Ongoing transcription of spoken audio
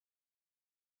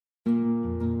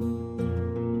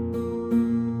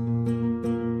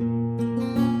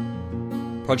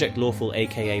Project Lawful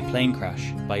aka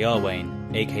Planecrash by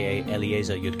Yarwain aka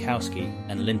Eliezer Yudkowsky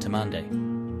and Lynn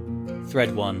Tamande.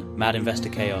 Thread 1, Mad Investor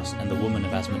Chaos and the Woman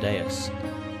of Asmodeus.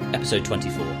 Episode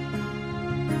 24.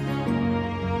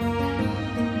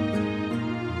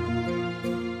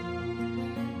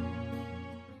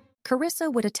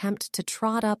 Carissa would attempt to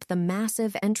trot up the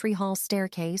massive entry hall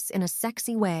staircase in a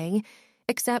sexy way,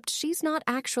 except she's not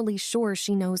actually sure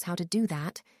she knows how to do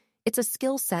that. It's a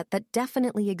skill set that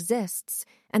definitely exists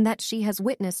and that she has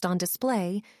witnessed on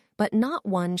display, but not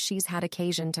one she's had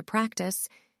occasion to practice,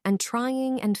 and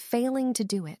trying and failing to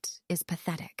do it is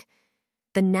pathetic.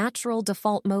 The natural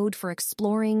default mode for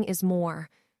exploring is more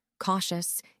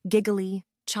cautious, giggly,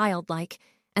 childlike,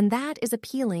 and that is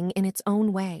appealing in its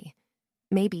own way.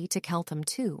 Maybe to Keltham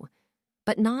too,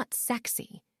 but not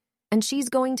sexy. And she's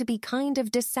going to be kind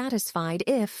of dissatisfied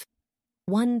if,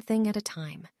 one thing at a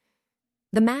time.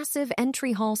 The massive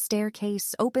entry hall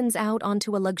staircase opens out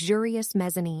onto a luxurious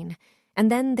mezzanine, and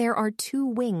then there are 2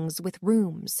 wings with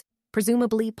rooms,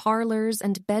 presumably parlors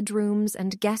and bedrooms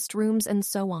and guest rooms and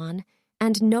so on,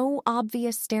 and no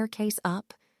obvious staircase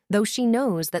up, though she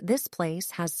knows that this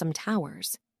place has some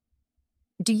towers.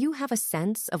 Do you have a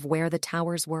sense of where the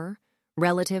towers were,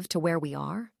 relative to where we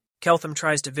are? Keltham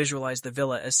tries to visualize the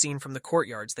villa as seen from the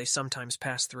courtyards they sometimes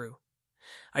pass through.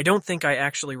 I don't think I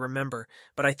actually remember,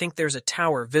 but I think there's a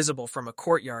tower visible from a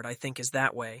courtyard I think is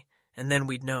that way, and then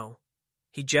we'd know.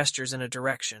 He gestures in a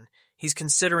direction. He's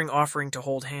considering offering to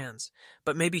hold hands,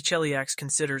 but maybe Cheliax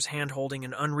considers hand-holding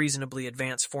an unreasonably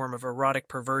advanced form of erotic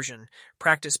perversion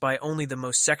practiced by only the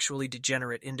most sexually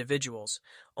degenerate individuals.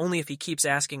 Only if he keeps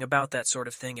asking about that sort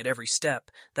of thing at every step,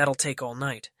 that'll take all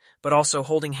night. But also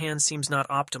holding hands seems not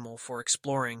optimal for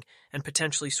exploring and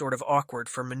potentially sort of awkward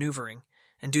for maneuvering.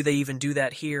 And do they even do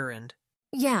that here and...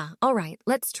 Yeah, all right,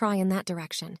 let's try in that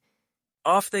direction.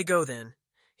 Off they go then.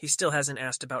 He still hasn't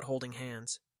asked about holding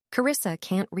hands. Carissa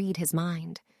can't read his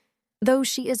mind, though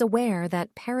she is aware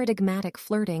that paradigmatic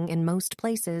flirting in most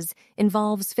places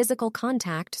involves physical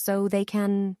contact so they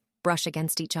can brush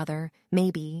against each other,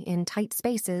 maybe in tight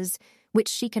spaces, which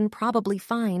she can probably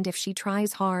find if she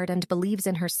tries hard and believes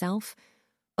in herself.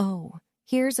 Oh,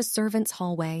 here's a servant's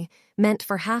hallway, meant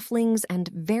for halflings and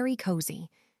very cozy.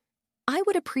 I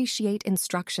would appreciate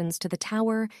instructions to the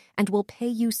tower and will pay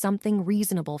you something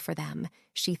reasonable for them,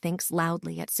 she thinks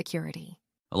loudly at security.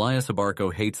 Elias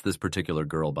Abarco hates this particular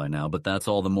girl by now, but that's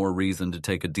all the more reason to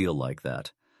take a deal like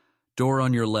that. Door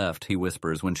on your left, he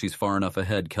whispers when she's far enough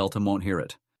ahead Keltham won't hear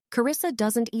it. Carissa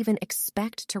doesn't even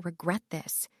expect to regret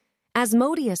this.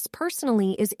 Asmodeus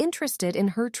personally is interested in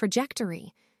her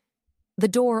trajectory. The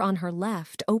door on her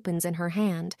left opens in her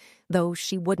hand, though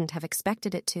she wouldn't have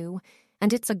expected it to,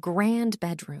 and it's a grand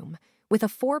bedroom, with a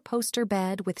 4-poster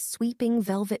bed with sweeping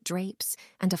velvet drapes,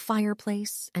 and a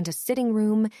fireplace, and a sitting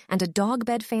room, and a dog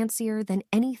bed fancier than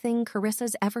anything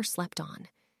Carissa's ever slept on.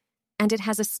 And it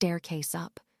has a staircase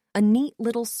up, a neat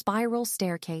little spiral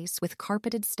staircase with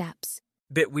carpeted steps.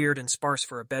 Bit weird and sparse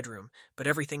for a bedroom, but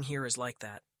everything here is like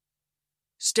that.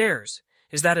 Stairs.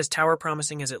 Is that as tower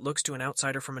promising as it looks to an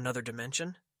outsider from another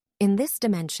dimension? In this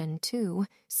dimension, too,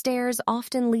 stairs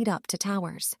often lead up to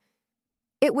towers.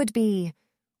 It would be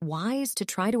wise to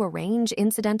try to arrange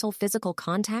incidental physical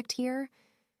contact here,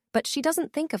 but she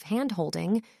doesn't think of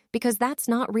hand-holding because that's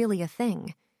not really a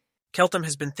thing. Keltham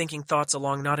has been thinking thoughts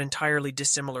along not entirely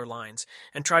dissimilar lines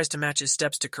and tries to match his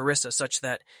steps to Carissa such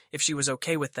that, if she was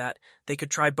okay with that, they could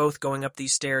try both going up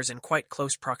these stairs in quite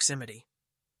close proximity.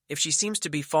 If she seems to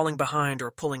be falling behind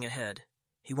or pulling ahead,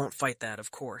 he won't fight that,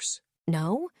 of course.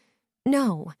 No,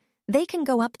 they can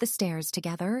go up the stairs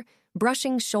together,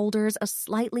 brushing shoulders a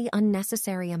slightly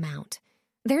unnecessary amount.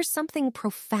 There's something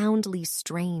profoundly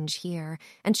strange here,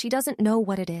 and she doesn't know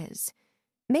what it is.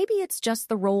 Maybe it's just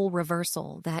the role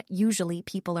reversal that usually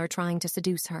people are trying to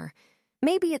seduce her.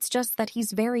 Maybe it's just that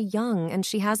he's very young and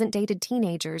she hasn't dated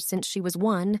teenagers since she was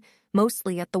 1,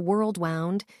 mostly at the World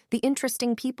Wound. The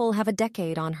interesting people have a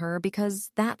decade on her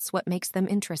because that's what makes them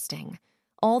interesting.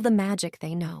 All the magic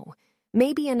they know.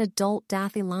 Maybe an adult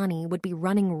Dathilani would be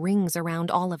running rings around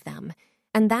all of them,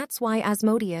 and that's why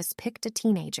Asmodeus picked a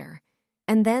teenager.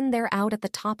 And then they're out at the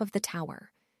top of the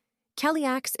tower.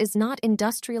 Cheliax is not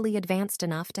industrially advanced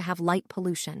enough to have light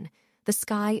pollution. The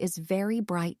sky is very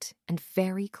bright and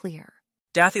very clear.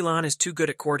 Dathilan is too good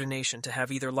at coordination to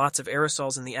have either lots of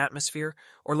aerosols in the atmosphere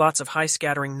or lots of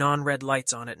high-scattering non-red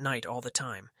lights on at night all the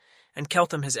time, and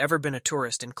Keltham has ever been a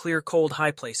tourist in clear, cold,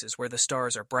 high places where the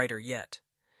stars are brighter yet.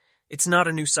 It's not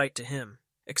a new sight to him,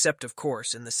 except, of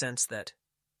course, in the sense that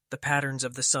the patterns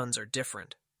of the suns are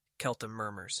different, Keltham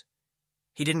murmurs.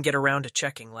 He didn't get around to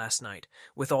checking last night,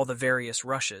 with all the various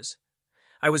rushes.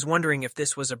 I was wondering if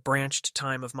this was a branched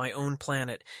time of my own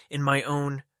planet, in my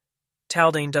own...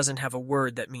 Taldane doesn't have a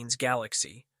word that means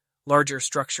galaxy. Larger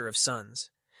structure of suns.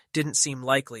 Didn't seem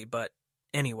likely, but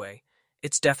anyway,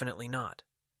 it's definitely not.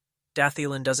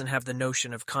 Dathilan doesn't have the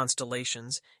notion of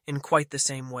constellations in quite the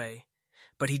same way,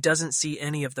 but he doesn't see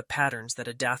any of the patterns that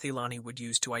a Dathilani would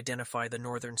use to identify the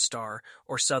northern star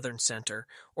or southern center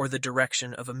or the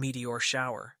direction of a meteor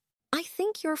shower. I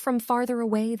think you're from farther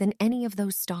away than any of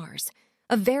those stars.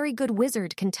 A very good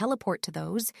wizard can teleport to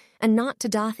those, and not to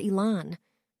Dath Ilan.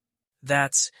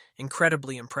 That's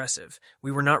incredibly impressive.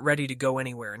 We were not ready to go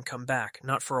anywhere and come back,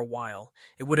 not for a while.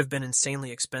 It would have been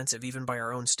insanely expensive even by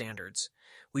our own standards.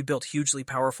 We built hugely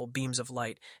powerful beams of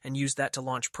light and used that to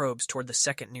launch probes toward the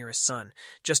second nearest sun,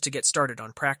 just to get started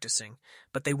on practicing,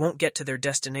 but they won't get to their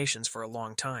destinations for a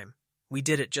long time. We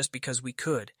did it just because we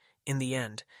could, in the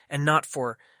end, and not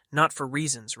for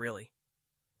reasons, really.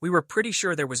 We were pretty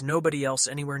sure there was nobody else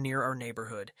anywhere near our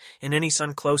neighborhood, in any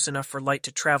sun close enough for light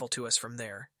to travel to us from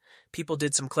there. People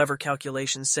did some clever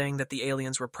calculations saying that the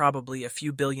aliens were probably a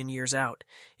few billion years out,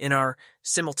 in our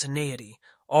simultaneity,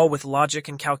 all with logic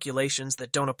and calculations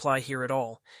that don't apply here at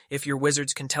all, if your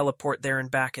wizards can teleport there and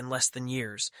back in less than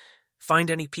years. Find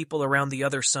any people around the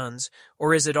other suns,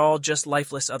 or is it all just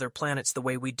lifeless other planets the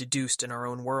way we deduced in our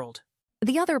own world?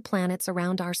 The other planets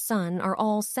around our sun are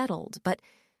all settled, but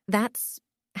that's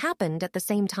happened at the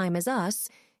same time as us.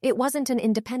 It wasn't an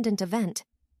independent event.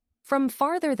 From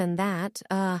farther than that,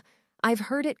 I've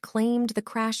heard it claimed the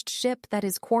crashed ship that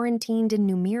is quarantined in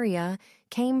Numeria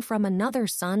came from another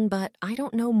sun, but I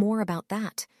don't know more about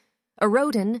that.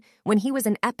 Arodin, when he was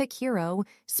an epic hero,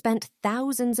 spent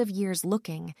thousands of years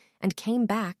looking and came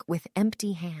back with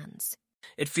empty hands.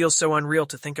 It feels so unreal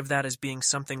to think of that as being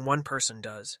something one person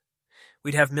does.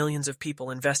 We'd have millions of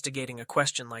people investigating a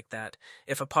question like that.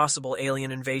 If a possible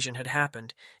alien invasion had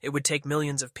happened, it would take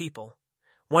millions of people.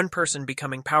 One person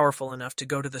becoming powerful enough to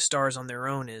go to the stars on their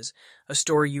own is a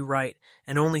story you write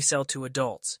and only sell to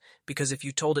adults, because if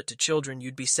you told it to children,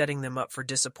 you'd be setting them up for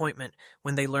disappointment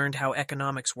when they learned how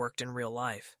economics worked in real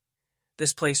life.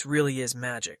 This place really is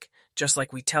magic, just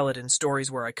like we tell it in stories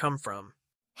where I come from.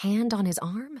 Hand on his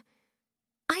arm?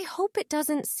 I hope it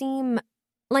doesn't seem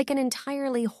like an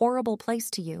entirely horrible place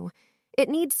to you. It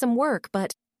needs some work,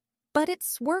 but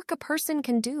it's work a person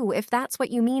can do if that's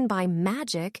what you mean by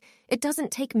magic. It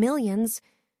doesn't take millions.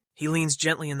 He leans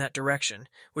gently in that direction,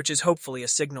 which is hopefully a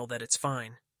signal that it's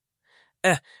fine.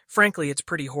 Frankly, it's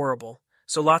pretty horrible,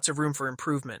 so lots of room for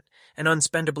improvement, and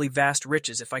unspendably vast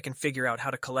riches if I can figure out how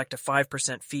to collect a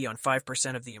 5% fee on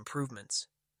 5% of the improvements.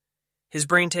 His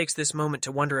brain takes this moment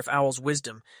to wonder if Owl's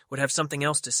wisdom would have something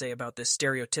else to say about this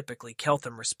stereotypically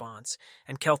Keltham response,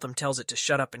 and Keltham tells it to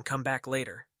shut up and come back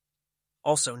later.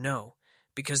 Also no,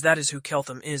 because that is who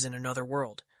Keltham is in another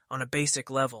world, on a basic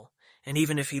level, and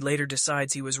even if he later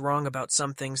decides he was wrong about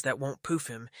some things, that won't poof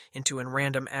him into a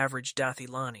random average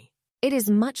Dathilani. It is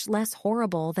much less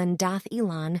horrible than Dath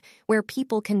Ilan, where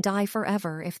people can die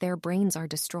forever if their brains are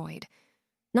destroyed.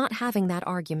 Not having that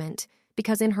argument,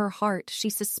 because in her heart she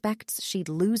suspects she'd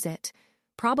lose it.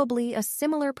 Probably a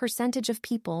similar percentage of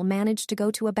people manage to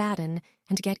go to Abaddon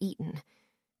and get eaten.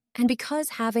 And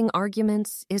because having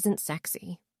arguments isn't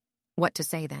sexy. What to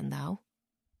say then, though?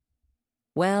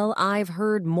 Well, I've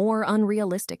heard more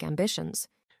unrealistic ambitions.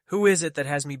 Who is it that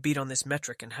has me beat on this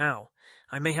metric, and how?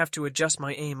 I may have to adjust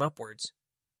my aim upwards.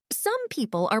 Some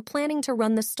people are planning to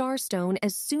run the Starstone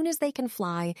as soon as they can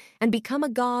fly and become a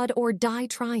god or die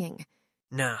trying.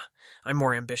 Nah, I'm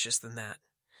more ambitious than that.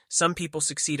 Some people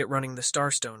succeed at running the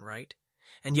Starstone, right?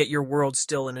 And yet your world's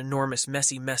still an enormous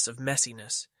messy mess of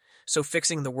messiness. So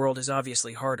fixing the world is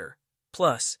obviously harder.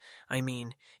 Plus, I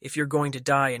mean, if you're going to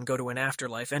die and go to an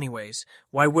afterlife anyways,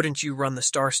 why wouldn't you run the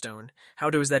Starstone? How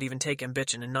does that even take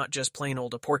ambition and not just plain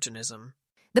old opportunism?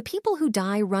 The people who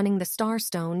die running the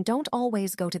Starstone don't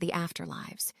always go to the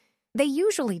afterlives. They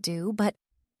usually do, but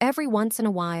every once in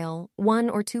a while, 1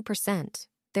 or 2%,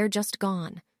 they're just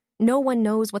gone. No one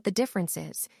knows what the difference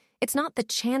is. It's not the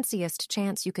chanciest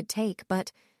chance you could take,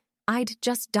 but I'd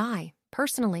just die,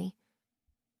 personally.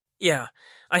 Yeah,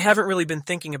 I haven't really been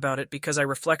thinking about it because I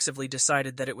reflexively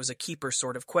decided that it was a keeper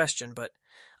sort of question, but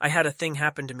I had a thing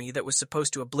happen to me that was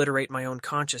supposed to obliterate my own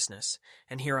consciousness,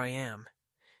 and here I am.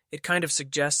 It kind of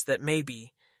suggests that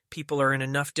maybe people are in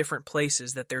enough different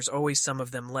places that there's always some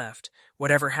of them left,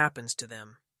 whatever happens to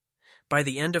them. By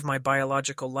the end of my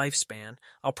biological lifespan,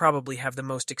 I'll probably have the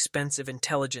most expensive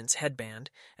intelligence headband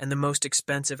and the most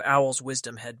expensive Owl's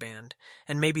wisdom headband,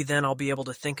 and maybe then I'll be able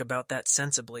to think about that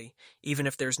sensibly, even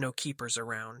if there's no keepers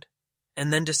around.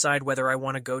 and then decide whether I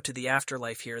want to go to the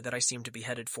afterlife here that I seem to be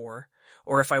headed for,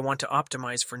 or if I want to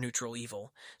optimize for neutral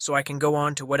evil, so I can go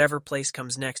on to whatever place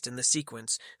comes next in the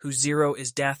sequence, whose zero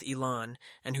is Dath Ilan,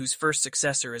 and whose first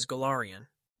successor is Golarion.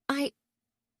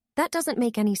 That doesn't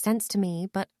make any sense to me,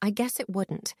 but I guess it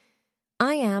wouldn't.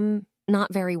 I am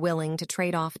not very willing to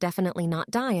trade off definitely not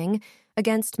dying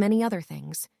against many other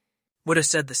things. Would have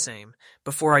said the same,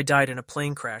 before I died in a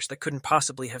plane crash that couldn't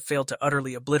possibly have failed to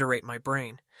utterly obliterate my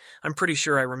brain. I'm pretty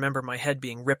sure I remember my head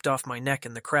being ripped off my neck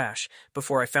in the crash,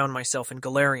 before I found myself in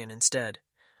Golarion instead.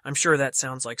 I'm sure that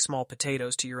sounds like small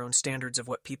potatoes to your own standards of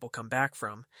what people come back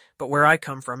from, but where I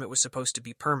come from it was supposed to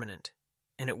be permanent.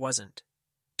 And it wasn't.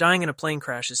 Dying in a plane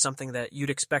crash is something that you'd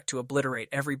expect to obliterate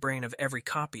every brain of every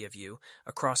copy of you,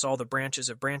 across all the branches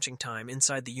of branching time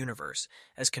inside the universe,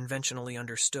 as conventionally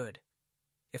understood.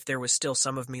 If there was still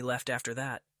some of me left after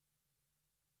that.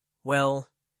 Well,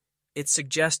 it's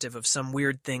suggestive of some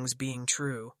weird things being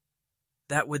true.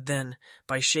 That would then,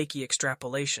 by shaky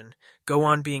extrapolation, go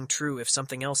on being true if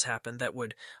something else happened that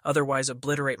would otherwise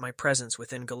obliterate my presence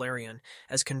within Golarion,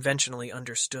 as conventionally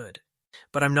understood.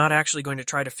 But I'm not actually going to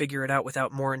try to figure it out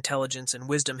without more intelligence and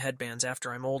wisdom headbands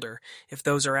after I'm older, if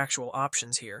those are actual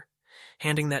options here.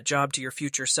 Handing that job to your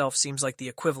future self seems like the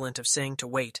equivalent of saying to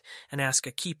wait and ask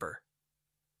a keeper.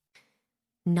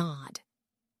 Nod.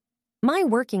 My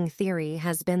working theory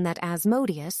has been that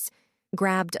Asmodeus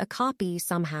grabbed a copy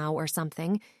somehow or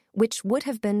something, which would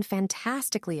have been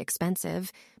fantastically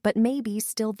expensive, but maybe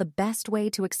still the best way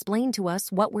to explain to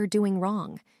us what we're doing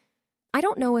wrong. I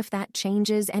don't know if that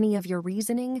changes any of your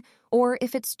reasoning, or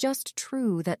if it's just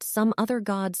true that some other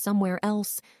god somewhere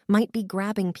else might be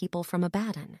grabbing people from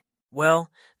Abaddon.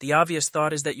 Well, the obvious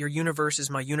thought is that your universe is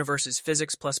my universe's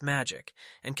physics plus magic,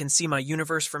 and can see my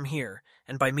universe from here,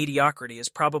 and by mediocrity is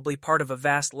probably part of a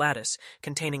vast lattice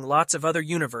containing lots of other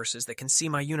universes that can see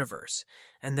my universe,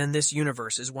 and then this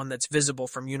universe is one that's visible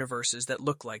from universes that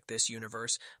look like this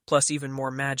universe, plus even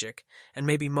more magic, and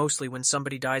maybe mostly when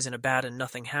somebody dies in Abaddon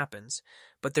nothing happens,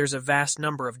 but there's a vast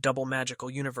number of double magical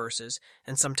universes,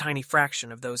 and some tiny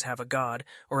fraction of those have a god,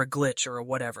 or a glitch, or a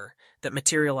whatever, that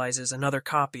materializes another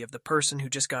copy of the person who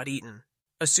just got eaten.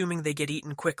 Assuming they get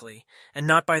eaten quickly, and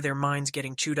not by their minds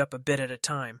getting chewed up a bit at a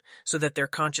time, so that their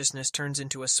consciousness turns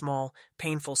into a small,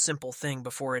 painful, simple thing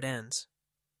before it ends.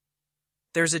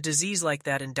 There's a disease like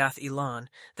that in Dath Ilan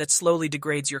that slowly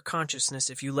degrades your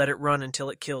consciousness if you let it run until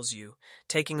it kills you,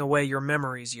 taking away your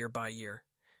memories year by year.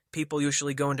 People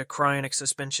usually go into cryonic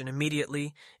suspension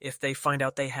immediately if they find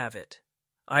out they have it.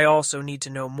 I also need to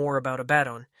know more about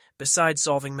Abaddon, besides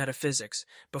solving metaphysics,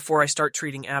 before I start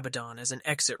treating Abaddon as an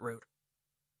exit route.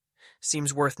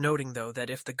 Seems worth noting, though, that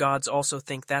if the gods also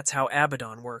think that's how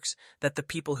Abaddon works, that the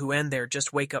people who end there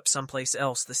just wake up someplace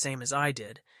else the same as I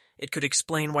did, it could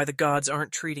explain why the gods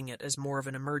aren't treating it as more of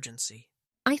an emergency.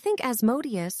 I think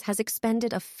Asmodeus has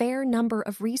expended a fair number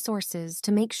of resources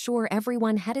to make sure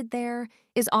everyone headed there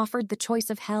is offered the choice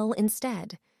of hell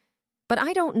instead. But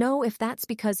I don't know if that's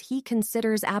because he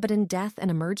considers Abaddon death an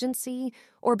emergency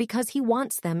or because he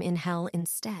wants them in hell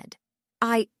instead.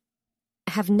 I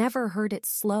have never heard it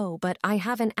slow, but I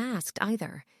haven't asked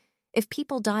either. If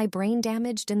people die brain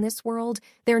damaged in this world,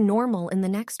 they're normal in the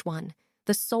next one.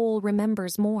 The soul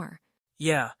remembers more.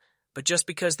 Yeah, but just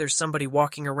because there's somebody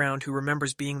walking around who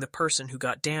remembers being the person who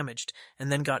got damaged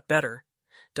and then got better,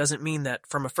 doesn't mean that,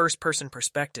 from a first-person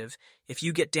perspective, if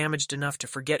you get damaged enough to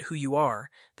forget who you are,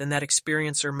 then that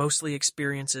experiencer mostly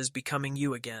experiences becoming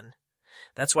you again.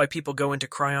 That's why people go into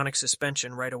cryonic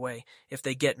suspension right away if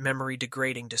they get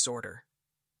memory-degrading disorder.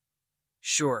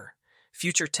 Sure,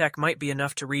 future tech might be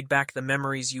enough to read back the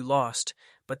memories you lost,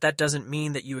 but that doesn't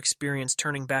mean that you experience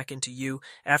turning back into you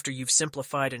after you've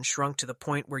simplified and shrunk to the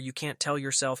point where you can't tell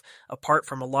yourself apart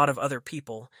from a lot of other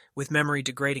people with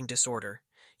memory-degrading disorder.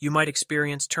 You might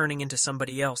experience turning into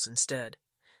somebody else instead.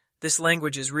 This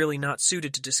language is really not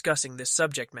suited to discussing this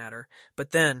subject matter,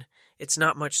 but then, it's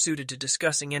not much suited to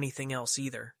discussing anything else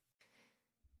either.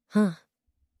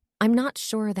 I'm not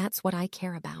sure that's what I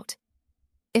care about.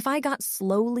 If I got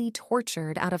slowly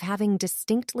tortured out of having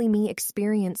distinctly me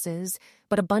experiences,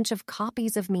 but a bunch of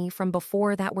copies of me from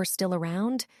before that were still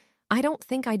around, I don't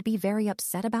think I'd be very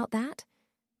upset about that.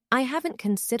 I haven't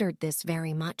considered this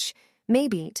very much.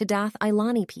 Maybe to Dath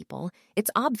Ilani people,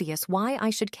 it's obvious why I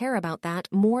should care about that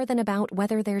more than about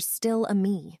whether there's still a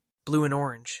me. Blue and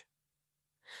orange.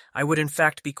 I would in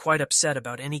fact be quite upset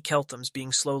about any Kelthams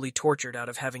being slowly tortured out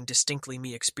of having distinctly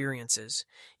me experiences,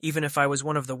 even if I was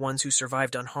one of the ones who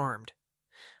survived unharmed.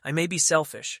 I may be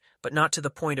selfish, but not to the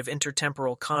point of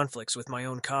intertemporal conflicts with my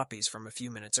own copies from a few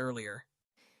minutes earlier.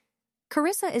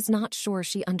 Carissa is not sure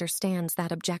she understands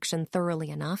that objection thoroughly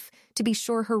enough to be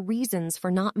sure her reasons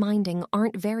for not minding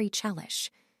aren't very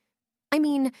churlish. I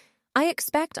mean, I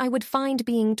expect I would find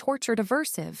being tortured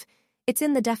aversive. It's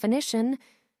in the definition.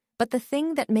 But the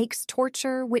thing that makes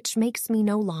torture, which makes me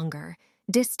no longer,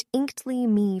 distinctly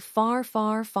me far,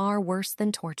 far, far worse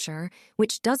than torture,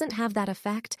 which doesn't have that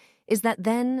effect, is that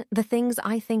then the things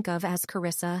I think of as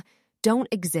Carissa don't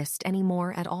exist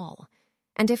anymore at all.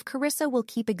 And if Carissa will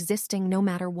keep existing no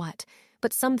matter what,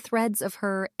 but some threads of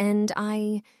her and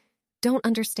I don't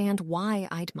understand why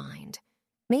I'd mind.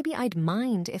 Maybe I'd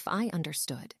mind if I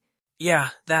understood. Yeah,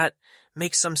 that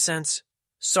makes some sense.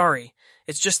 Sorry,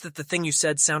 it's just that the thing you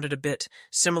said sounded a bit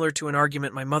similar to an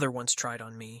argument my mother once tried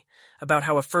on me, about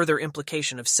how a further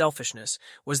implication of selfishness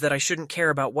was that I shouldn't care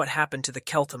about what happened to the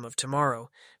Keltham of tomorrow,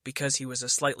 because he was a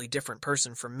slightly different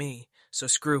person from me, so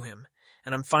screw him.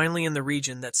 And I'm finally in the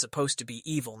region that's supposed to be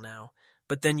evil now,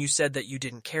 but then you said that you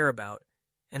didn't care about,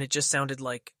 and it just sounded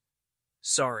like,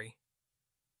 sorry.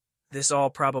 This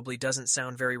all probably doesn't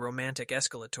sound very romantic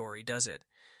escalatory, does it?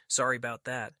 Sorry about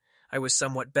that. I was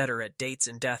somewhat better at dates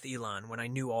and death Elon when I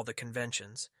knew all the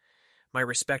conventions. My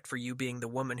respect for you being the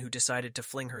woman who decided to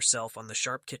fling herself on the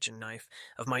sharp kitchen knife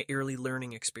of my early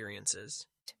learning experiences.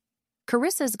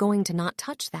 Carissa's going to not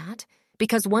touch that,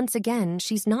 because once again,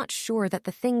 she's not sure that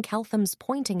the thing Keltham's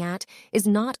pointing at is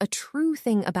not a true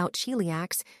thing about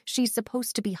celiacs she's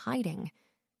supposed to be hiding.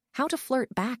 How to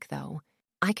flirt back, though?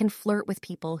 I can flirt with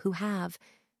people who have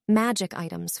magic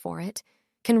items for it,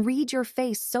 can read your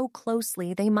face so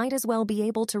closely they might as well be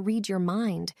able to read your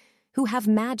mind, who have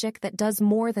magic that does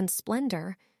more than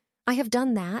splendor. I have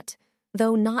done that,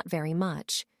 though not very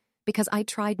much, because I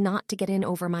tried not to get in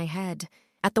over my head.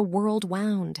 At the world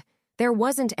wound, there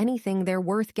wasn't anything there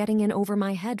worth getting in over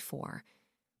my head for.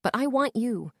 But I want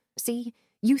you. See,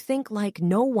 you think like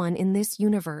no one in this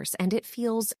universe, and it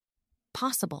feels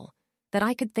possible that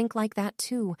I could think like that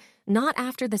too, not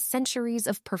after the centuries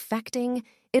of perfecting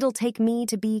it'll take me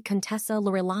to be Contessa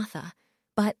Lorelatha,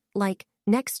 but like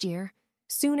next year,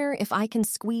 sooner if I can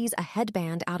squeeze a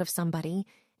headband out of somebody,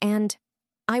 and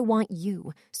I want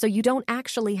you, so you don't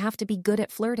actually have to be good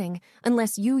at flirting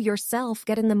unless you yourself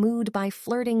get in the mood by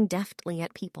flirting deftly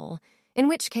at people, in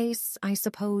which case I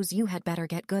suppose you had better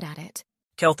get good at it.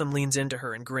 Keltham leans into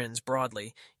her and grins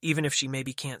broadly, even if she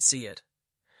maybe can't see it.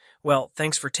 Well,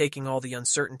 thanks for taking all the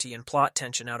uncertainty and plot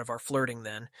tension out of our flirting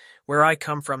then. Where I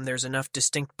come from, there's enough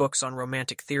distinct books on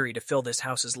romantic theory to fill this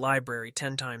house's library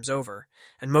 10 times over,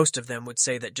 and most of them would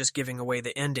say that just giving away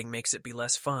the ending makes it be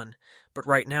less fun, but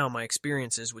right now my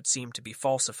experiences would seem to be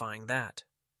falsifying that.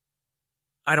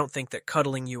 I don't think that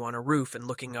cuddling you on a roof and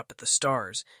looking up at the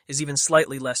stars is even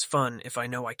slightly less fun if I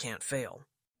know I can't fail.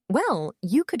 Well,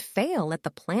 you could fail at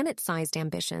the planet-sized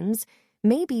ambitions.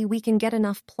 Maybe we can get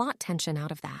enough plot tension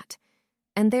out of that.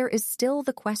 And there is still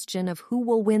the question of who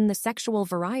will win the sexual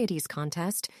varieties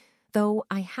contest, though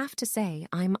I have to say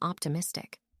I'm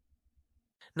optimistic.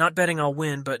 Not betting I'll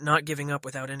win, but not giving up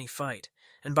without any fight.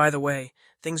 And by the way,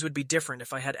 things would be different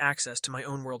if I had access to my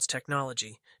own world's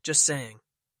technology. Just saying.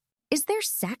 Is there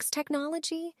sex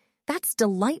technology? That's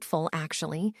delightful,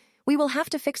 actually. We will have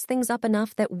to fix things up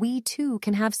enough that we too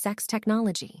can have sex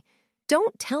technology.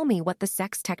 Don't tell me what the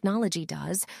sex technology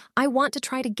does. I want to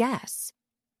try to guess.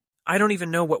 I don't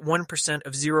even know what 1%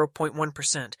 of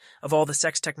 0.1% of all the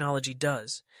sex technology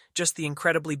does. Just the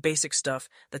incredibly basic stuff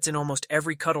that's in almost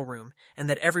every cuddle room and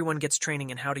that everyone gets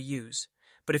training in how to use.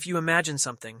 But if you imagine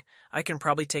something, I can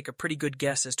probably take a pretty good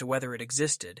guess as to whether it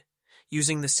existed.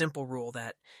 Using the simple rule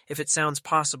that, if it sounds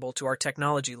possible to our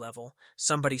technology level,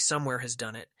 somebody somewhere has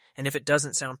done it, and if it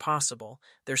doesn't sound possible,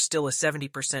 there's still a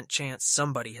 70% chance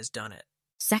somebody has done it.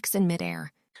 Sex in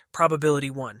midair. Probability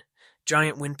 1.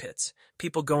 Giant wind pits.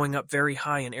 People going up very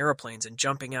high in aeroplanes and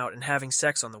jumping out and having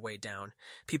sex on the way down.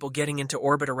 People getting into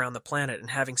orbit around the planet and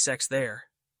having sex there.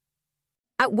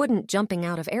 Wouldn't jumping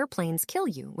out of airplanes kill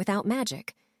you without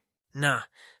magic? Nah,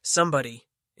 somebody,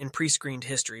 in pre-screened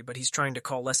history, but he's trying to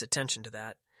call less attention to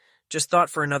that, just thought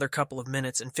for another couple of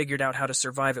minutes and figured out how to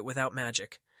survive it without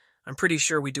magic. I'm pretty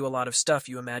sure we do a lot of stuff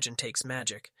you imagine takes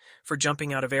magic. For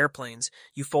jumping out of airplanes,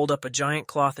 you fold up a giant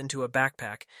cloth into a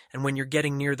backpack, and when you're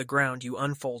getting near the ground, you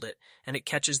unfold it, and it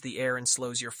catches the air and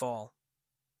slows your fall.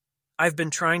 I've been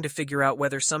trying to figure out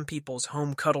whether some people's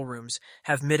home cuddle rooms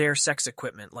have mid-air sex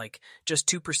equipment, like just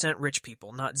 2% rich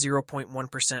people, not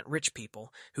 0.1% rich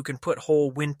people, who can put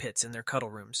whole wind pits in their cuddle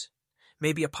rooms.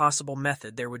 Maybe a possible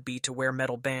method there would be to wear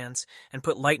metal bands and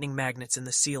put lightning magnets in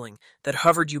the ceiling that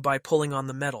hovered you by pulling on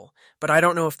the metal, but I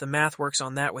don't know if the math works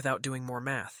on that without doing more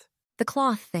math. The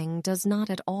cloth thing does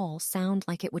not at all sound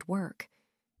like it would work.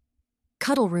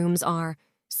 Cuddle rooms are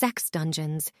Sex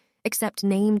dungeons, except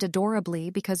named adorably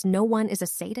because no one is a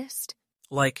sadist?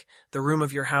 Like the room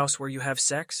of your house where you have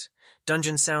sex?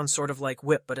 Dungeon sounds sort of like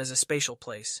Whip, but as a spatial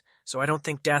place, so I don't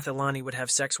think Dathilani would have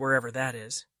sex wherever that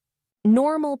is.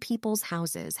 Normal people's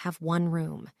houses have one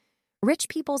room. Rich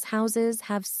people's houses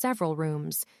have several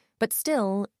rooms, but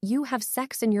still, you have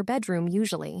sex in your bedroom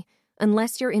usually,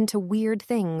 unless you're into weird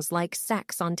things like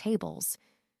sex on tables.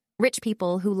 Rich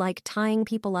people who like tying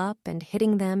people up and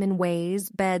hitting them in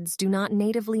ways beds do not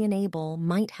natively enable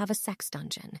might have a sex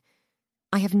dungeon.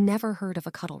 I have never heard of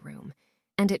a cuddle room,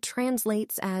 and it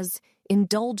translates as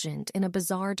indulgent in a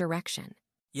bizarre direction.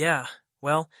 Yeah,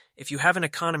 well, if you have an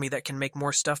economy that can make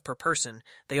more stuff per person,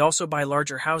 they also buy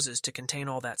larger houses to contain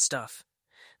all that stuff.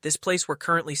 This place we're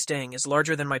currently staying is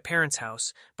larger than my parents'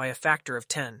 house by a factor of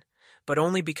 10, but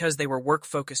only because they were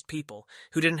work-focused people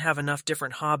who didn't have enough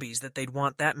different hobbies that they'd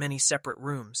want that many separate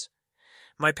rooms.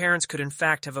 My parents could in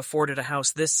fact have afforded a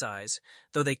house this size,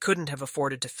 though they couldn't have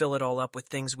afforded to fill it all up with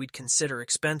things we'd consider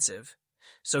expensive.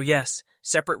 So yes,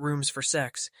 separate rooms for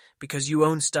sex, because you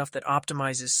own stuff that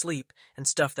optimizes sleep and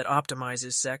stuff that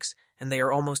optimizes sex, and they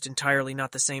are almost entirely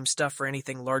not the same stuff for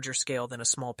anything larger scale than a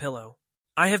small pillow.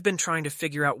 I have been trying to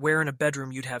figure out where in a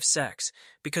bedroom you'd have sex,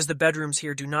 because the bedrooms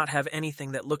here do not have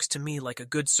anything that looks to me like a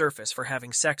good surface for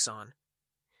having sex on.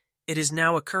 It is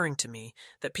now occurring to me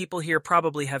that people here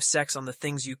probably have sex on the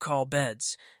things you call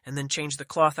beds, and then change the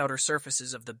cloth outer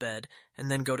surfaces of the bed,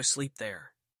 and then go to sleep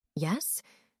there. Yes,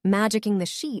 magicking the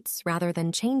sheets rather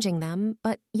than changing them,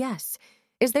 but yes.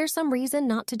 Is there some reason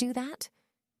not to do that?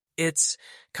 It's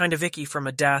kind of icky from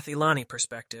a Dathilani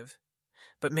perspective.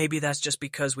 But maybe that's just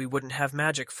because we wouldn't have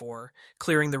magic for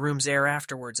clearing the room's air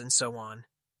afterwards and so on.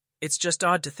 It's just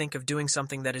odd to think of doing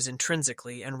something that is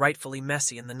intrinsically and rightfully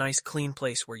messy in the nice clean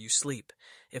place where you sleep.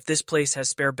 If this place has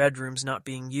spare bedrooms not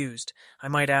being used, I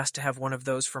might ask to have one of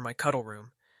those for my cuddle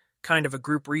room. Kind of a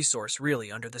group resource,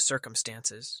 really, under the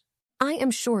circumstances. I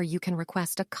am sure you can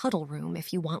request a cuddle room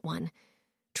if you want one.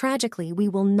 Tragically, we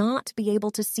will not be able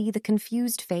to see the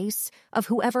confused face of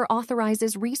whoever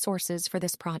authorizes resources for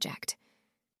this project.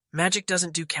 Magic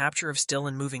doesn't do capture of still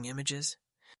and moving images?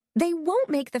 They won't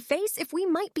make the face if we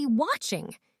might be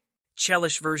watching.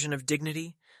 Chellish version of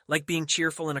dignity, like being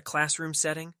cheerful in a classroom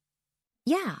setting?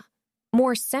 Yeah,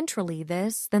 more centrally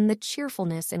this than the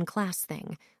cheerfulness in class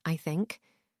thing, I think.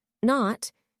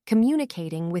 Not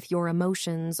communicating with your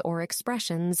emotions or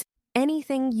expressions,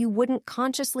 anything you wouldn't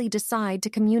consciously decide to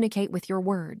communicate with your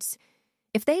words.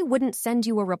 If they wouldn't send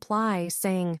you a reply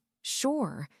saying,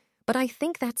 "Sure, but I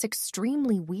think that's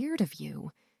extremely weird of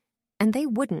you," and they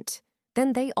wouldn't,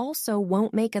 then they also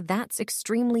won't make a "that's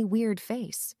extremely weird"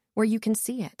 face, where you can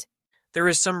see it. There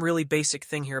is some really basic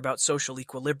thing here about social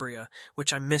equilibria,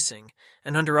 which I'm missing,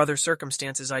 and under other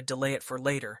circumstances I'd delay it for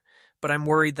later, but I'm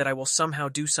worried that I will somehow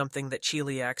do something that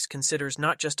Cheliax considers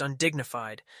not just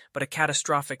undignified, but a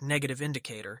catastrophic negative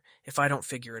indicator, if I don't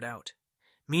figure it out.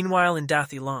 Meanwhile, in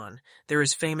Dathilan, there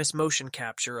is famous motion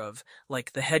capture of,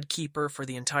 like, the head keeper for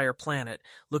the entire planet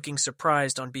looking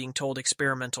surprised on being told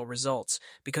experimental results,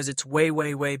 because it's way,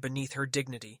 way, way beneath her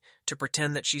dignity to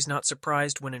pretend that she's not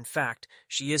surprised when, in fact,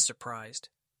 she is surprised.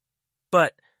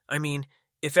 But, I mean,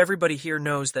 if everybody here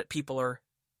knows that people are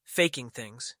faking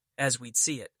things, as we'd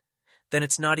see it, then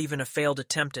it's not even a failed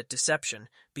attempt at deception,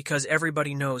 because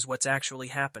everybody knows what's actually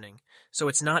happening, so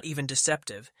it's not even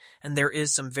deceptive, and there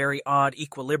is some very odd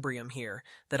equilibrium here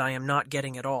that I am not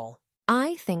getting at all.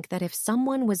 I think that if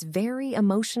someone was very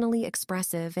emotionally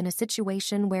expressive in a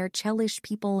situation where Chelish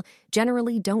people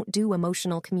generally don't do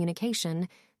emotional communication,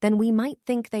 then we might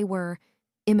think they were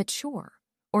immature,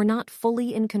 or not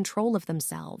fully in control of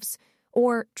themselves,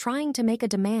 or trying to make a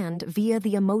demand via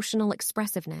the emotional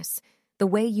expressiveness, the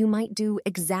way you might do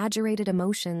exaggerated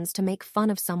emotions to make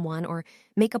fun of someone or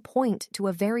make a point to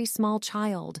a very small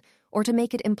child or to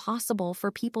make it impossible for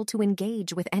people to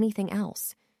engage with anything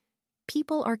else.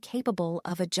 People are capable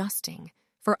of adjusting,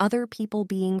 for other people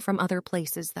being from other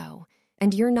places, though,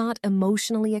 and you're not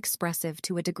emotionally expressive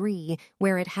to a degree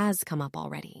where it has come up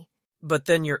already. But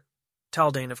then your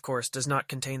Taldane, of course, does not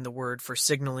contain the word for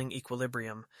signaling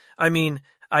equilibrium. I mean,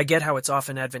 I get how it's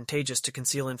often advantageous to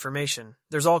conceal information.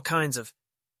 There's all kinds of...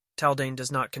 Taldane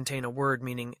does not contain a word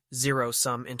meaning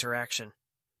zero-sum interaction.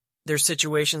 There's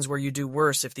situations where you do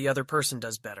worse if the other person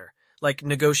does better. Like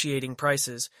negotiating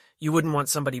prices. You wouldn't want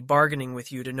somebody bargaining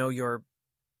with you to know your...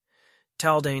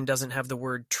 Taldane doesn't have the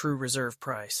word true reserve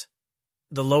price.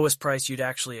 The lowest price you'd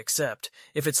actually accept,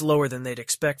 if it's lower than they'd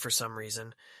expect for some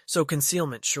reason. So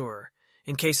concealment, sure.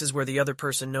 In cases where the other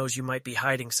person knows you might be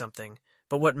hiding something.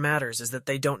 But what matters is that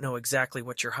they don't know exactly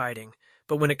what you're hiding,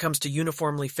 But when it comes to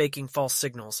uniformly faking false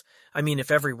signals, I mean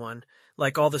if everyone,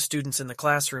 like all the students in the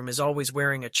classroom, is always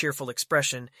wearing a cheerful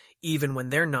expression, even when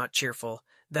they're not cheerful,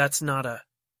 that's not a...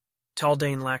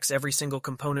 Taldane lacks every single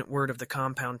component word of the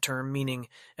compound term, meaning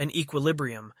an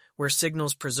equilibrium, where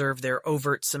signals preserve their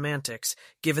overt semantics,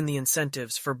 given the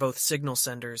incentives for both signal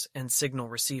senders and signal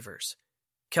receivers.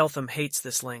 Keltham hates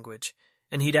this language,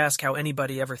 and he'd ask how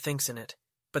anybody ever thinks in it,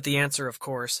 but the answer, of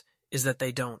course, is that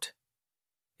they don't.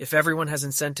 If everyone has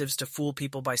incentives to fool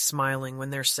people by smiling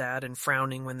when they're sad and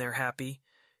frowning when they're happy,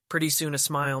 pretty soon a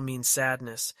smile means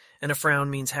sadness, and a frown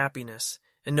means happiness,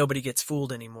 and nobody gets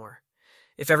fooled anymore.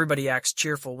 If everybody acts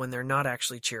cheerful when they're not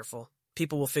actually cheerful,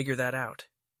 people will figure that out.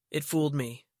 It fooled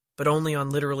me, but only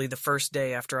on literally the first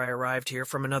day after I arrived here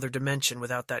from another dimension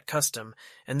without that custom,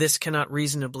 and this cannot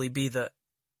reasonably be the...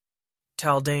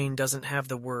 Taldane doesn't have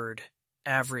the word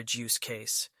average use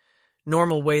case.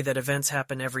 Normal way that events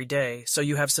happen every day, so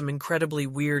you have some incredibly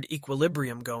weird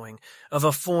equilibrium going, of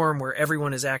a form where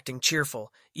everyone is acting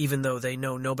cheerful, even though they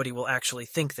know nobody will actually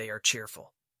think they are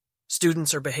cheerful.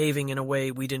 Students are behaving in a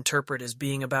way we'd interpret as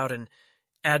being about an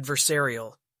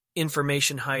adversarial,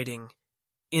 information-hiding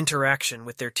interaction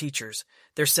with their teachers.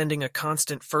 They're sending a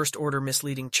constant first-order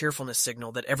misleading cheerfulness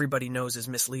signal that everybody knows is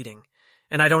misleading.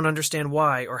 And I don't understand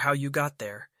why or how you got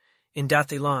there. In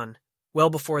Dathilan, well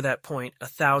before that point,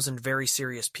 1,000 very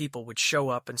serious people would show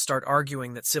up and start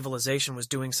arguing that civilization was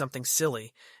doing something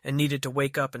silly and needed to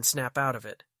wake up and snap out of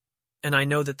it. And I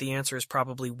know that the answer is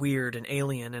probably weird and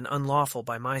alien and unlawful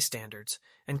by my standards,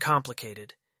 and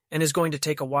complicated, and is going to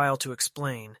take a while to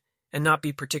explain, and not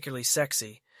be particularly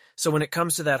sexy, so when it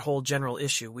comes to that whole general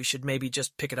issue, we should maybe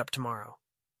just pick it up tomorrow.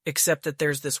 Except that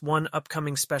there's this one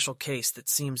upcoming special case that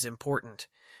seems important,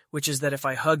 which is that if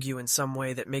I hug you in some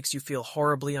way that makes you feel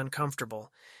horribly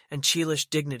uncomfortable, and Cheelish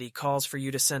dignity calls for you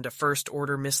to send a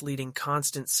first-order misleading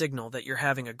constant signal that you're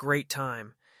having a great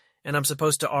time, and I'm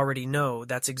supposed to already know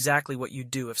that's exactly what you'd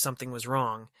do if something was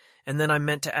wrong, and then I'm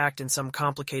meant to act in some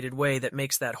complicated way that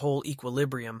makes that whole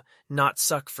equilibrium not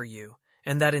suck for you,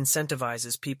 and that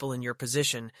incentivizes people in your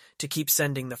position to keep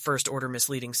sending the first-order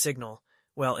misleading signal.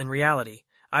 Well, in reality,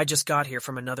 I just got here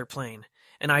from another plane,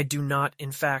 and I do not,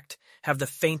 in fact, have the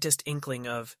faintest inkling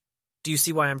of... Do you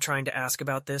see why I'm trying to ask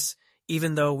about this,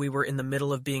 even though we were in the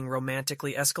middle of being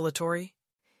romantically escalatory?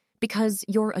 Because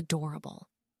you're adorable.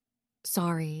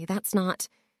 Sorry, that's not...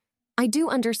 I do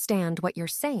understand what you're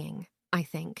saying, I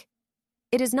think.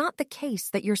 It is not the case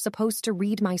that you're supposed to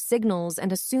read my signals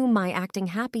and assume my acting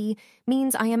happy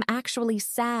means I am actually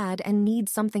sad and need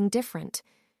something different.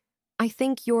 I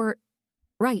think you're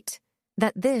right,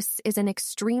 that this is an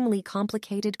extremely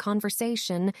complicated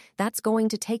conversation that's going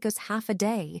to take us half a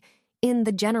day, in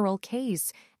the general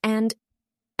case, and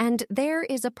there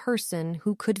is a person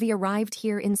who could be arrived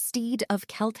here instead of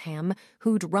Keltham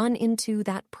who'd run into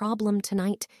that problem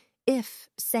tonight if,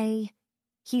 say,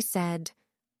 he said,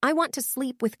 I want to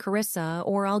sleep with Carissa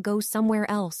or I'll go somewhere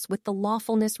else with the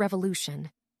lawfulness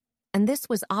revolution. And this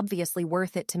was obviously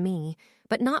worth it to me,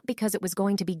 but not because it was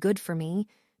going to be good for me,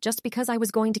 just because I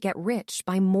was going to get rich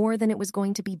by more than it was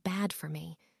going to be bad for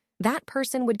me. That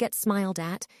person would get smiled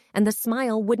at, and the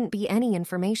smile wouldn't be any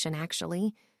information,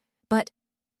 actually. But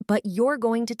you're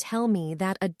going to tell me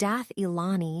that a Dath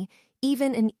Ilani,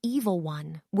 even an evil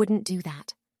one, wouldn't do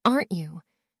that, aren't you?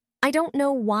 I don't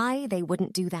know why they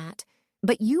wouldn't do that,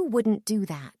 but you wouldn't do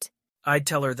that. I'd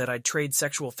tell her that I'd trade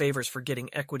sexual favors for getting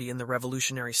equity in the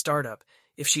revolutionary startup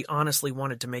if she honestly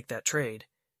wanted to make that trade,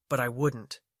 but I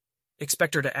wouldn't.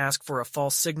 Expect her to ask for a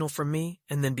false signal from me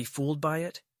and then be fooled by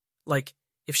it? Like,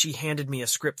 if she handed me a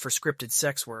script for scripted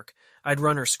sex work, I'd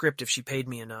run her script if she paid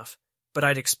me enough, but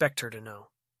I'd expect her to know.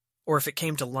 Or if it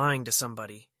came to lying to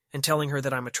somebody and telling her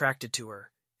that I'm attracted to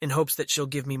her, in hopes that she'll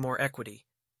give me more equity.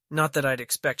 Not that I'd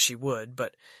expect she would,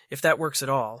 but if that works at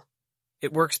all,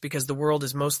 it works because the world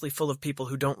is mostly full of people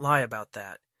who don't lie about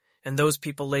that, and those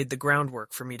people laid the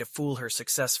groundwork for me to fool her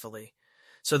successfully.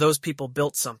 So those people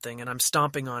built something, and I'm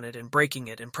stomping on it and breaking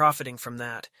it and profiting from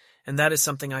that, and that is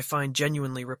something I find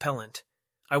genuinely repellent.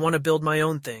 I want to build my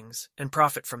own things and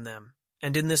profit from them,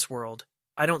 and in this world,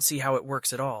 I don't see how it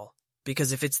works at all,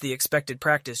 because if it's the expected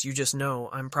practice, you just know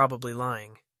I'm probably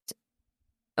lying.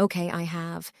 Okay, I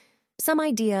have some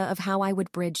idea of how I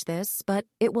would bridge this, but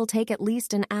it will take at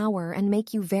least an hour and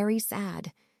make you very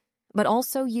sad. But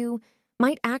also you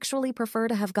might actually prefer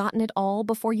to have gotten it all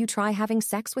before you try having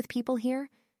sex with people here?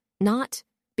 Not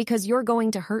because you're going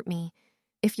to hurt me.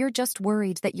 If you're just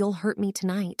worried that you'll hurt me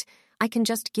tonight, I can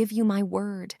just give you my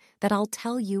word that I'll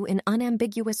tell you in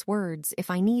unambiguous words if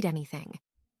I need anything.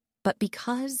 But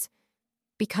because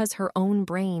her own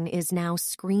brain is now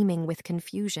screaming with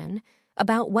confusion,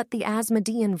 about what the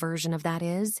Asmodean version of that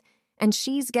is, and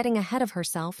she's getting ahead of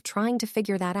herself trying to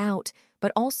figure that out,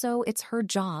 but also it's her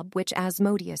job, which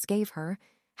Asmodeus gave her.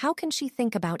 How can she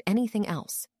think about anything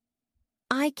else?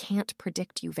 I can't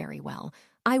predict you very well.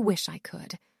 I wish I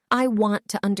could. I want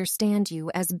to understand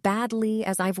you as badly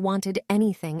as I've wanted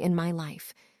anything in my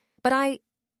life. But I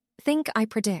think I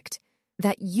predict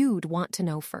that you'd want to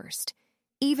know first,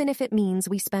 even if it means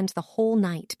we spend the whole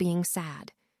night being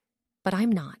sad. But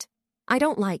I'm not. I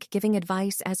don't like giving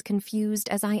advice as confused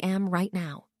as I am right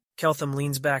now. Keltham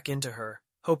leans back into her,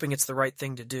 hoping it's the right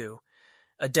thing to do.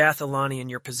 A Dath Ilani in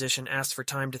your position asks for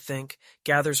time to think,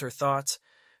 gathers her thoughts,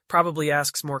 probably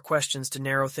asks more questions to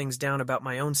narrow things down about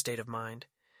my own state of mind.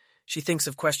 She thinks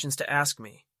of questions to ask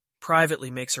me, privately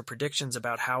makes her predictions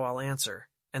about how I'll answer,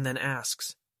 and then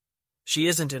asks. She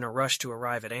isn't in a rush to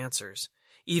arrive at answers,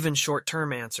 even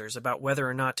short-term answers about whether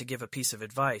or not to give a piece of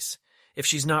advice, if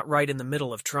she's not right in the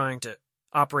middle of trying to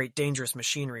operate dangerous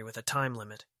machinery with a time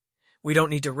limit. We don't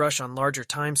need to rush on larger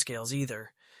timescales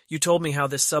either. You told me how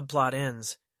this subplot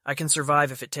ends. I can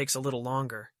survive if it takes a little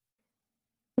longer.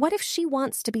 What if she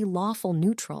wants to be lawful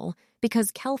neutral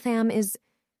because Keltham is...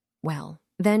 Well,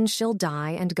 then she'll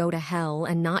die and go to hell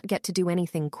and not get to do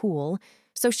anything cool,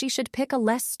 so she should pick a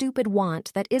less stupid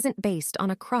want that isn't based on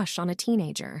a crush on a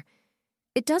teenager.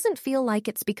 It doesn't feel like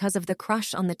it's because of the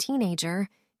crush on the teenager.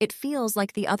 It feels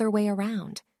like the other way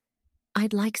around.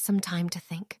 I'd like some time to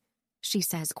think, she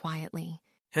says quietly.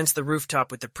 Hence the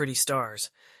rooftop with the pretty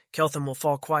stars. Keltham will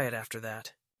fall quiet after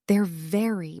that. They're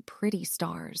very pretty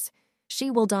stars. She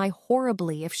will die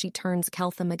horribly if she turns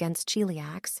Keltham against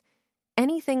Cheliax.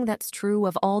 Anything that's true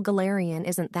of all Galarian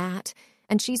isn't that,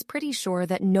 and she's pretty sure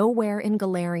that nowhere in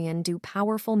Galarian do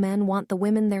powerful men want the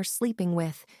women they're sleeping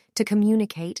with to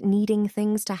communicate needing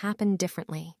things to happen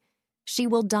differently. She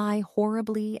will die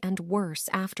horribly and worse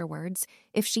afterwards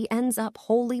if she ends up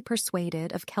wholly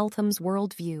persuaded of Keltham's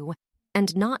worldview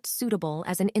and not suitable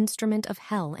as an instrument of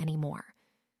hell anymore.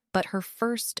 But her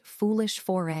first foolish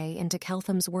foray into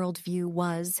Keltham's worldview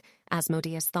was,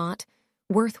 Asmodeus thought,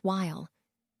 worthwhile.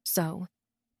 So,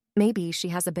 maybe she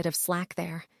has a bit of slack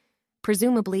there.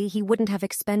 Presumably, he wouldn't have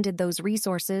expended those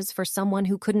resources for someone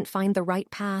who couldn't find the right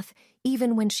path,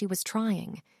 even when she was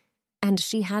trying. And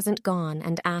she hasn't gone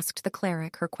and asked the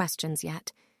cleric her questions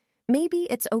yet. Maybe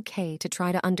it's okay to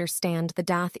try to understand the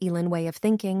Dath Elan way of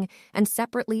thinking and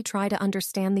separately try to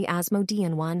understand the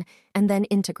Asmodean one and then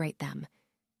integrate them.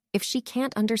 If she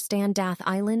can't understand Dath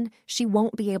Island, she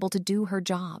won't be able to do her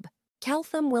job.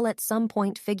 Keltham will at some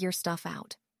point figure stuff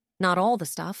out. Not all the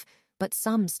stuff, but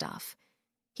some stuff.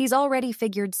 He's already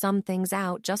figured some things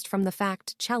out just from the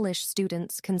fact Chelish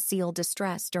students conceal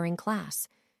distress during class.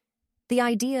 The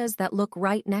ideas that look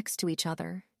right next to each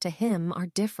other, to him, are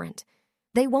different.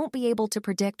 They won't be able to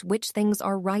predict which things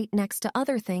are right next to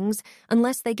other things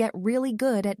unless they get really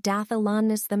good at Dath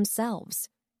Ilanness themselves.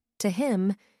 To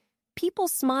him, people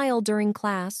smile during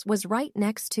class was right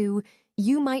next to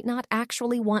you might not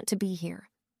actually want to be here.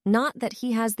 Not that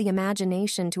he has the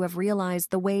imagination to have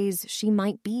realized the ways she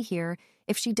might be here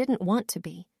if she didn't want to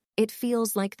be. It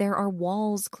feels like there are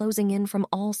walls closing in from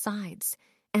all sides.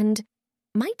 And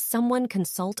might someone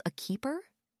consult a keeper?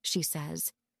 She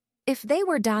says. If they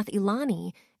were Dath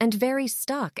Ilani and very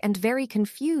stuck and very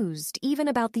confused even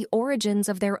about the origins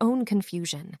of their own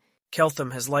confusion.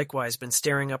 Keltham has likewise been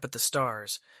staring up at the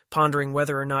stars, pondering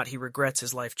whether or not he regrets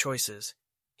his life choices.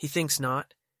 He thinks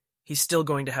not. He's still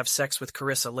going to have sex with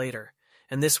Carissa later,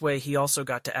 and this way he also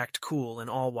got to act cool and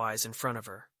all-wise in front of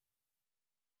her.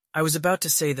 I was about to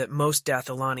say that most Dath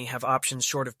Ilani have options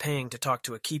short of paying to talk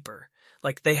to a keeper,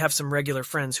 like they have some regular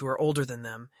friends who are older than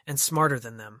them and smarter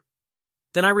than them.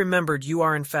 Then I remembered you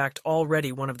are in fact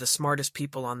already one of the smartest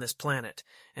people on this planet,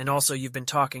 and also you've been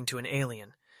talking to an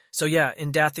alien. So yeah,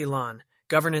 in Dath Ilan,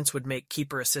 governance would make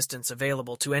keeper assistance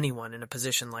available to anyone in a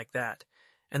position like that,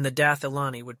 and the Dath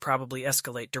Ilani would probably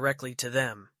escalate directly to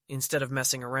them, instead of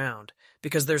messing around,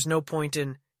 because there's no point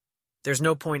in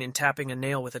tapping a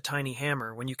nail with a tiny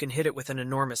hammer when you can hit it with an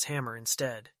enormous hammer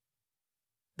instead.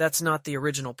 That's not the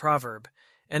original proverb,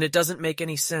 and it doesn't make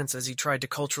any sense as he tried to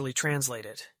culturally translate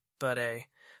it, but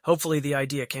hopefully the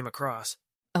idea came across.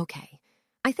 Okay,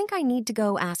 I think I need to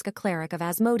go ask a cleric of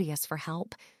Asmodeus for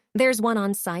help. There's one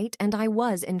on site, and I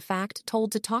was, in fact,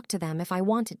 told to talk to them if I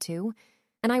wanted to,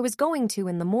 and I was going to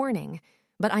in the morning,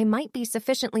 but I might be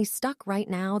sufficiently stuck right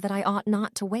now that I ought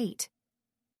not to wait.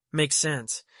 Makes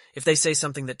sense. If they say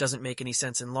something that doesn't make any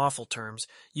sense in lawful terms,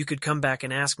 you could come back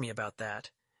and ask me about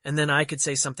that, and then I could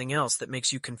say something else that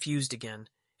makes you confused again,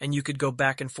 and you could go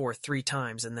back and forth 3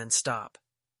 times and then stop.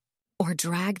 Or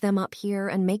drag them up here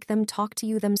and make them talk to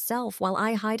you themselves while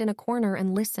I hide in a corner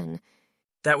and listen.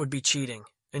 That would be cheating,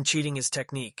 and cheating is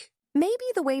technique. Maybe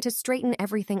the way to straighten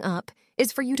everything up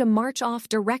is for you to march off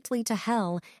directly to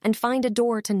hell and find a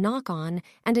door to knock on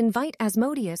and invite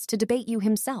Asmodeus to debate you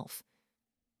himself.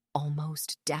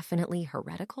 Almost definitely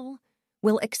heretical,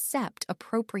 will accept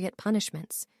appropriate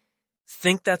punishments.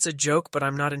 Think that's a joke, but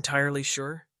I'm not entirely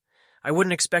sure. I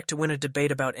wouldn't expect to win a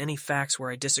debate about any facts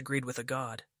where I disagreed with a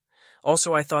god.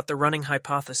 Also, I thought the running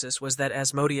hypothesis was that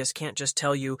Asmodeus can't just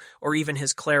tell you, or even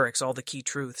his clerics, all the key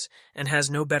truths, and has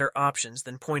no better options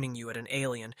than pointing you at an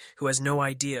alien who has no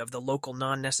idea of the local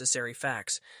non-necessary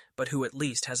facts, but who at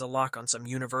least has a lock on some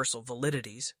universal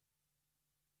validities.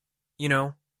 You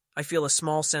know, I feel a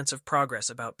small sense of progress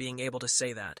about being able to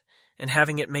say that, and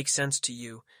having it make sense to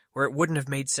you, where it wouldn't have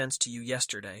made sense to you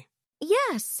yesterday.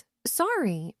 Yes,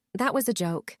 sorry, that was a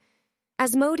joke.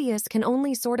 Asmodeus can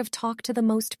only sort of talk to the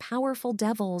most powerful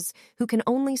devils, who can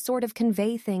only sort of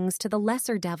convey things to the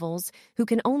lesser devils, who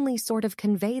can only sort of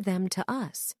convey them to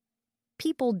us.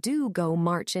 People do go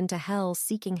march into hell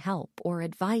seeking help or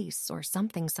advice or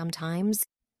something sometimes,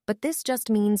 but this just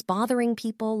means bothering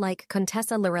people like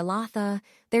Contessa Lirilatha.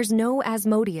 There's no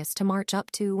Asmodeus to march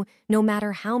up to, no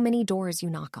matter how many doors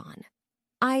you knock on.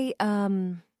 I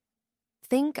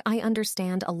think I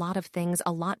understand a lot of things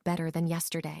a lot better than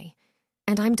yesterday.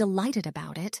 And I'm delighted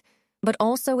about it, but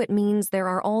also it means there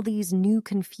are all these new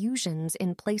confusions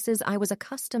in places I was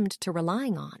accustomed to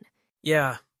relying on.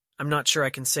 Yeah, I'm not sure I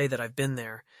can say that I've been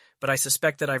there, but I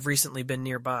suspect that I've recently been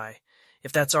nearby.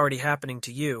 If that's already happening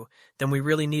to you, then we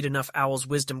really need enough Owl's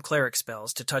Wisdom cleric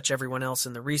spells to touch everyone else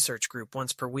in the research group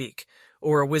once per week,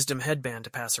 or a Wisdom headband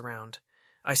to pass around.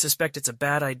 I suspect it's a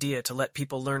bad idea to let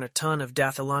people learn a ton of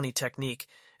Dathilani technique,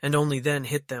 and only then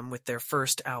hit them with their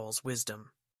first Owl's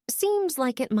Wisdom. Seems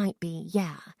like it might be,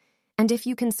 yeah. And if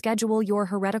you can schedule your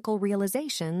heretical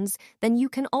realizations, then you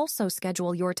can also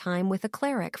schedule your time with a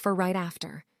cleric for right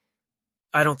after.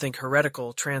 I don't think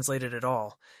heretical translated at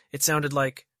all. It sounded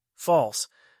like false,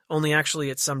 only actually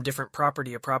it's some different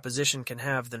property a proposition can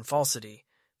have than falsity,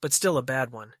 but still a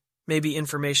bad one. Maybe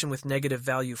information with negative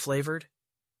value flavored?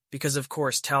 Because of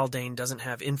course Taldane doesn't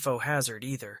have info hazard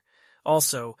either.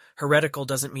 Also, heretical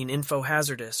doesn't mean info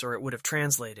hazardous or it would have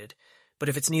translated. But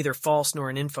if it's neither false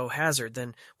nor an info hazard,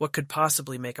 then what could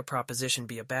possibly make a proposition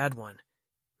be a bad one?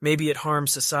 Maybe it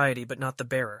harms society but not the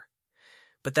bearer.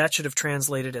 But that should have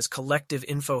translated as collective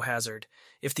info hazard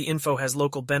if the info has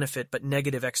local benefit but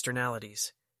negative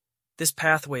externalities. This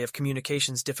pathway of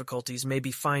communications difficulties may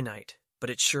be finite, but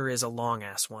it sure is a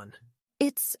long-ass one.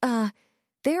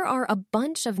 There are a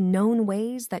bunch of known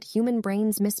ways that human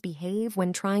brains misbehave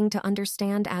when trying to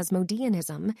understand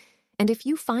Asmodeanism, and if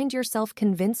you find yourself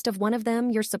convinced of one of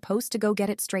them, you're supposed to go get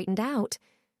it straightened out.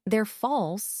 They're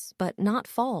false, but not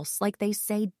false, like they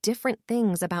say different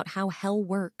things about how hell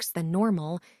works than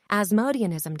normal,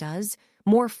 Asmodeanism does.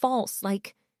 More false,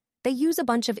 like they use a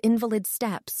bunch of invalid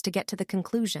steps to get to the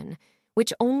conclusion,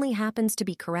 which only happens to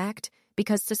be correct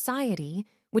because society,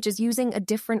 which is using a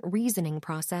different reasoning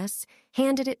process,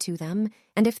 handed it to them,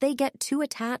 and if they get too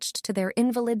attached to their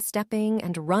invalid stepping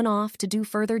and run off to do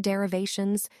further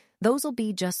derivations, those'll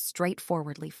be just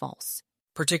straightforwardly false.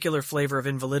 Particular flavor of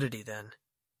invalidity, then.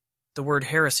 The word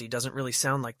heresy doesn't really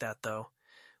sound like that, though.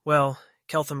 Well,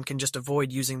 Keltham can just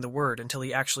avoid using the word until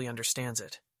he actually understands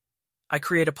it. I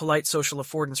create a polite social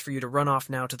affordance for you to run off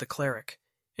now to the cleric,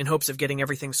 in hopes of getting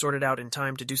everything sorted out in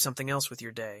time to do something else with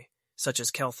your day, such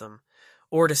as Keltham,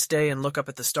 or to stay and look up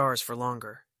at the stars for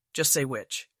longer. Just say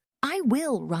which. I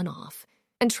will run off,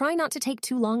 and try not to take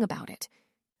too long about it.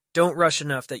 Don't rush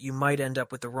enough that you might end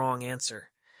up with the wrong answer.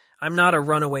 I'm not a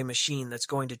runaway machine that's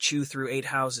going to chew through 8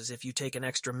 houses if you take an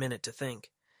extra minute to think.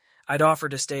 I'd offer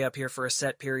to stay up here for a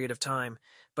set period of time,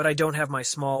 but I don't have my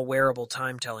small wearable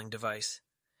time-telling device.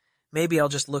 Maybe I'll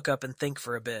just look up and think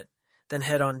for a bit, then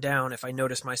head on down if I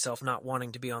notice myself not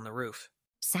wanting to be on the roof.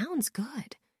 Sounds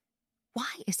good. Why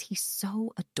is he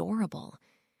so adorable?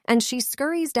 And she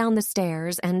scurries down the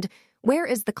stairs, and where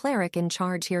is the cleric in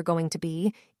charge here going to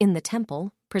be? In the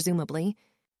temple, presumably.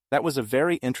 That was a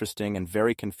very interesting and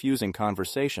very confusing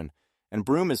conversation, and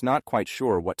Broom is not quite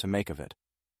sure what to make of it.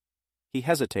 He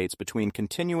hesitates between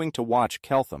continuing to watch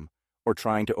Keltham or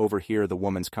trying to overhear the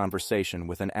woman's conversation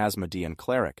with an Asmodean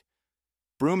cleric.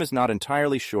 Broom is not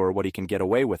entirely sure what he can get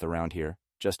away with around here,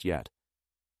 just yet.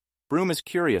 Broom is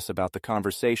curious about the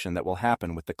conversation that will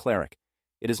happen with the cleric.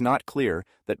 It is not clear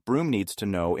that Broom needs to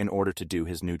know in order to do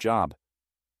his new job.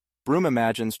 Broom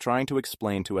imagines trying to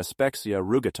explain to Aspexia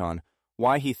Rugaton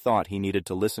why he thought he needed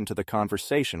to listen to the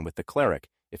conversation with the cleric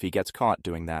if he gets caught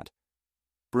doing that.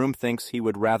 Broom thinks he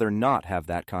would rather not have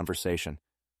that conversation.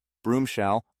 Broom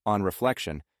shall, on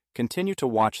reflection, continue to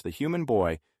watch the human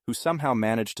boy who who somehow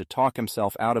managed to talk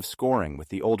himself out of scoring with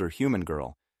the older human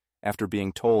girl, after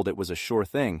being told it was a sure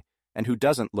thing, and who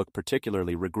doesn't look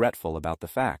particularly regretful about the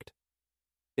fact.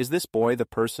 Is this boy the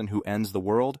person who ends the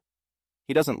world?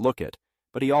 He doesn't look it,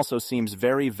 but he also seems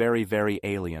very, very, very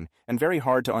alien and very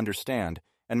hard to understand,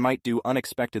 and might do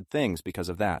unexpected things because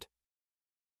of that.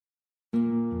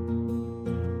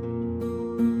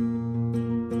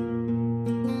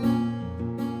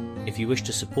 If you wish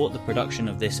to support the production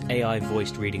of this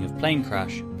AI-voiced reading of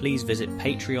Planecrash, please visit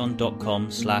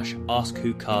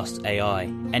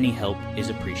patreon.com/AskWhoCastsAI. Any help is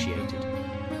appreciated.